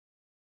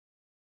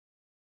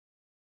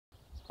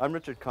I'm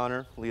Richard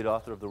Connor, lead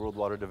author of the World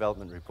Water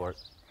Development Report.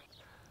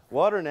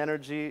 Water and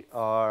energy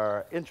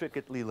are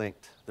intricately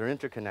linked. They're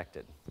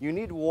interconnected. You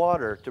need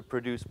water to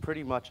produce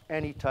pretty much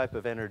any type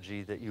of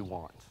energy that you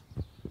want.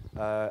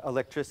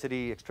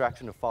 Electricity,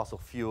 extraction of fossil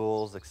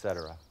fuels,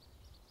 etc.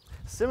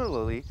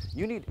 Similarly,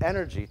 you need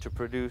energy to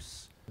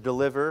produce,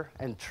 deliver,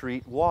 and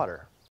treat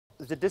water.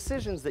 The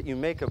decisions that you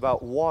make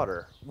about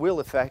water will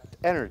affect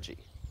energy.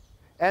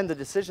 And the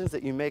decisions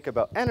that you make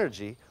about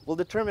energy will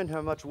determine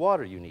how much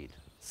water you need.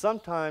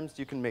 Sometimes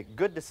you can make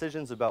good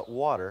decisions about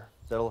water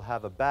that'll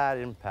have a bad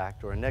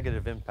impact or a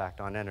negative impact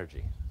on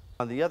energy.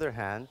 On the other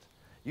hand,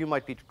 you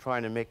might be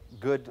trying to make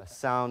good,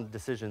 sound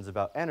decisions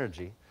about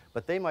energy,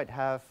 but they might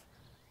have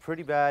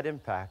pretty bad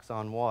impacts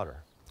on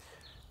water.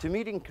 To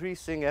meet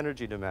increasing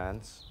energy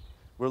demands,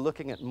 we're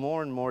looking at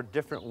more and more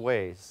different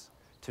ways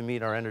to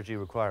meet our energy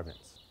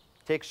requirements.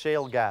 Take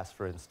shale gas,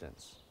 for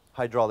instance,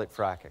 hydraulic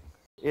fracking.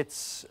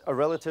 It's a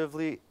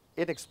relatively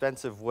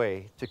inexpensive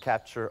way to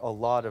capture a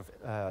lot of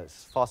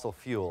fossil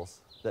fuels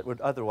that would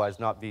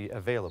otherwise not be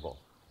available.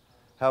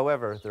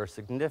 However, there are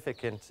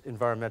significant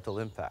environmental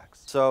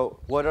impacts. So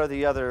what are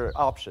the other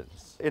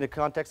options? In a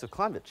context of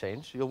climate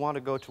change, you'll want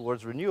to go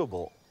towards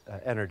renewable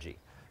energy.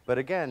 But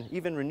again,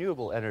 even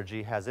renewable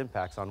energy has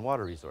impacts on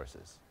water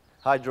resources.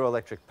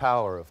 Hydroelectric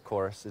power, of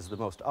course, is the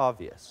most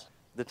obvious.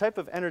 The type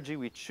of energy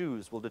we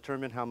choose will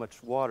determine how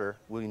much water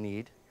we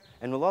need,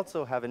 and will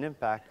also have an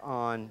impact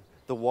on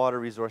the water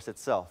resource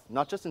itself,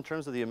 not just in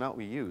terms of the amount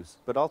we use,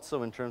 but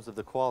also in terms of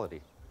the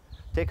quality.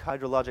 Take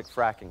hydrologic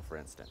fracking, for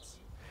instance.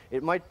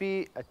 It might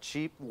be a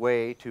cheap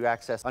way to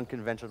access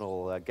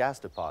unconventional gas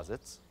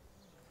deposits,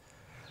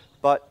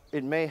 but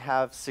it may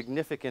have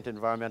significant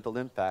environmental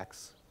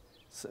impacts,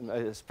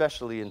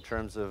 especially in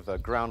terms of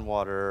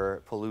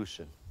groundwater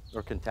pollution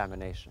or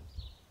contamination.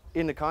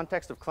 In the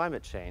context of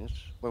climate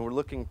change, when we're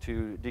looking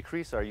to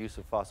decrease our use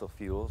of fossil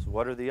fuels,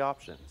 what are the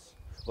options?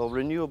 Well,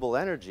 renewable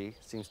energy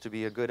seems to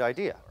be a good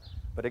idea.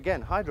 But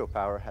again,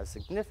 hydropower has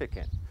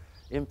significant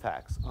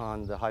impacts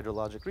on the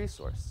hydrologic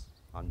resource,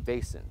 on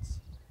basins,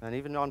 and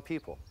even on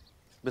people.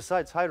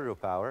 Besides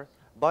hydropower,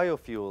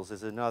 biofuels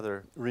is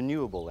another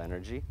renewable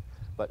energy,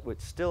 but which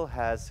still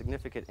has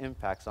significant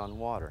impacts on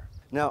water.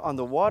 Now, on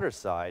the water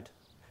side,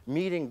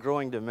 meeting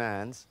growing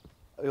demands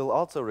will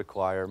also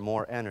require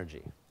more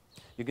energy.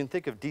 You can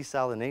think of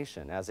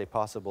desalination as a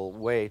possible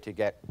way to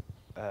get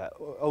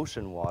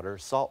ocean water,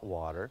 salt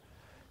water,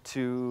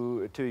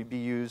 to be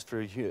used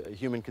for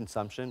human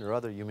consumption or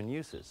other human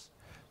uses.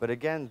 But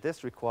again,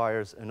 this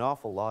requires an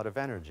awful lot of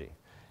energy.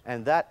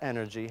 And that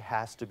energy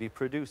has to be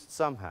produced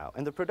somehow.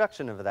 And the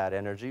production of that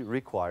energy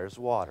requires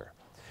water.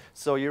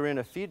 So you're in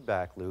a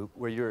feedback loop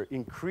where you're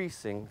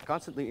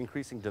constantly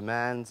increasing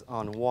demands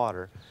on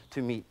water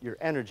to meet your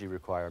energy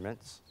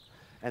requirements.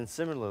 And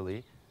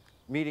similarly,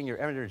 meeting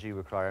your energy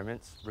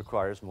requirements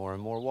requires more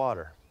and more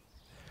water.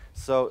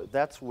 So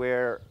that's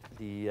where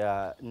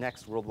the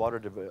next World Water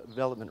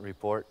Development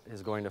Report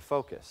is going to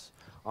focus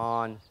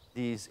on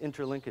these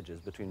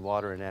interlinkages between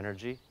water and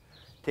energy,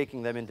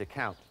 taking them into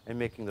account and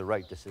making the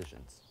right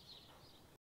decisions.